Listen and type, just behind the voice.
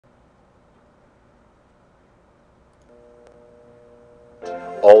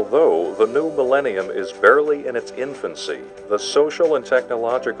Although the new millennium is barely in its infancy, the social and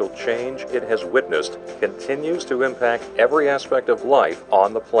technological change it has witnessed continues to impact every aspect of life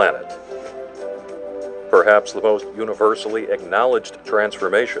on the planet. Perhaps the most universally acknowledged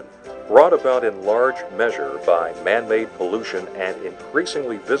transformation, brought about in large measure by man-made pollution and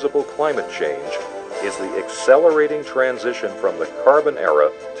increasingly visible climate change, is the accelerating transition from the carbon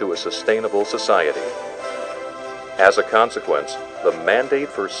era to a sustainable society. As a consequence, the mandate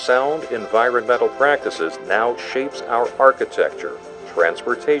for sound environmental practices now shapes our architecture,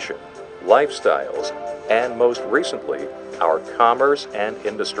 transportation, lifestyles, and most recently, our commerce and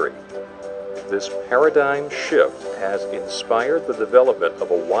industry. This paradigm shift has inspired the development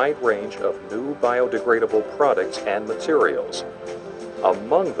of a wide range of new biodegradable products and materials.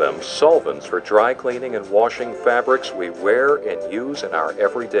 Among them, solvents for dry cleaning and washing fabrics we wear and use in our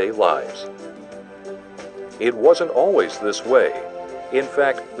everyday lives. It wasn't always this way. In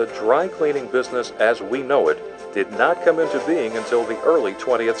fact, the dry cleaning business as we know it did not come into being until the early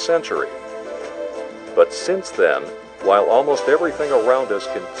 20th century. But since then, while almost everything around us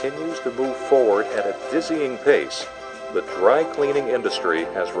continues to move forward at a dizzying pace, the dry cleaning industry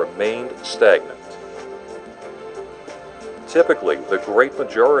has remained stagnant. Typically, the great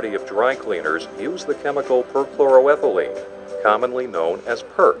majority of dry cleaners use the chemical perchloroethylene, commonly known as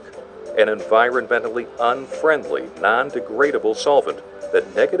PERC, an environmentally unfriendly, non-degradable solvent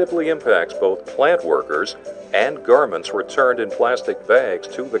that negatively impacts both plant workers and garments returned in plastic bags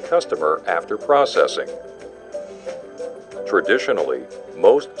to the customer after processing. Traditionally,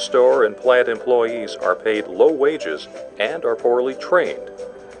 most store and plant employees are paid low wages and are poorly trained.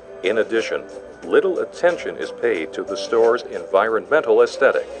 In addition, little attention is paid to the store's environmental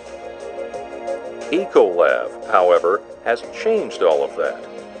aesthetic. ēcolav, however, has changed all of that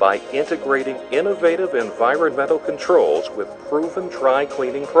by integrating innovative environmental controls with proven dry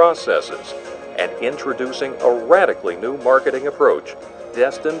cleaning processes and introducing a radically new marketing approach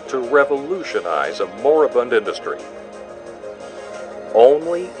destined to revolutionize a moribund industry.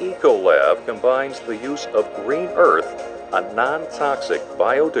 Only ēcolav combines the use of green earth, a non-toxic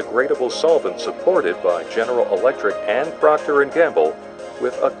biodegradable solvent supported by General Electric and Procter & Gamble,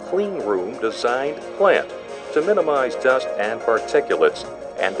 with a clean room designed plant to minimize dust and particulates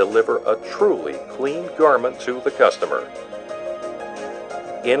and deliver a truly clean garment to the customer.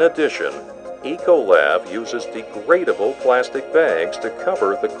 In addition, ēcolav uses degradable plastic bags to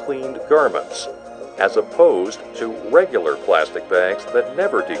cover the cleaned garments, as opposed to regular plastic bags that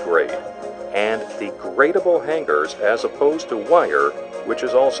never degrade, and degradable hangers as opposed to wire, which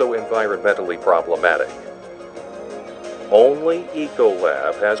is also environmentally problematic. Only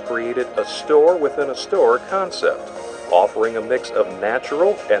ēcolav has created a store within a store concept, offering a mix of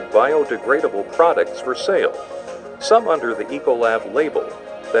natural and biodegradable products for sale, some under the ēcolav label,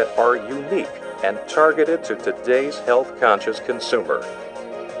 that are unique and targeted to today's health-conscious consumer.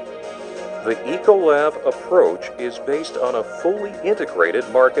 The ēcolav approach is based on a fully integrated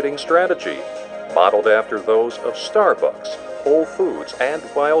marketing strategy, modeled after those of Starbucks, Whole Foods, and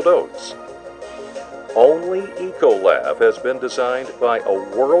Wild Oats. Only ēcolav has been designed by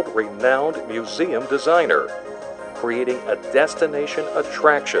a world-renowned museum designer, creating a destination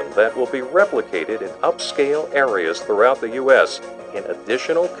attraction that will be replicated in upscale areas throughout the U.S. in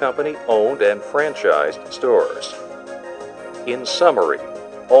additional company-owned and franchised stores. In summary,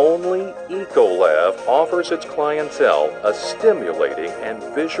 only ēcolav offers its clientele a stimulating and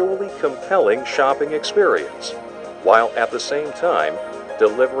visually compelling shopping experience, while at the same time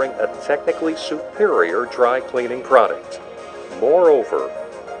delivering a technically superior dry cleaning product. Moreover,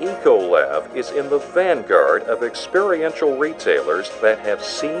 ēcolav is in the vanguard of experiential retailers that have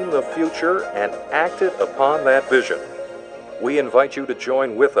seen the future and acted upon that vision. We invite you to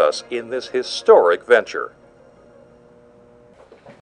join with us in this historic venture.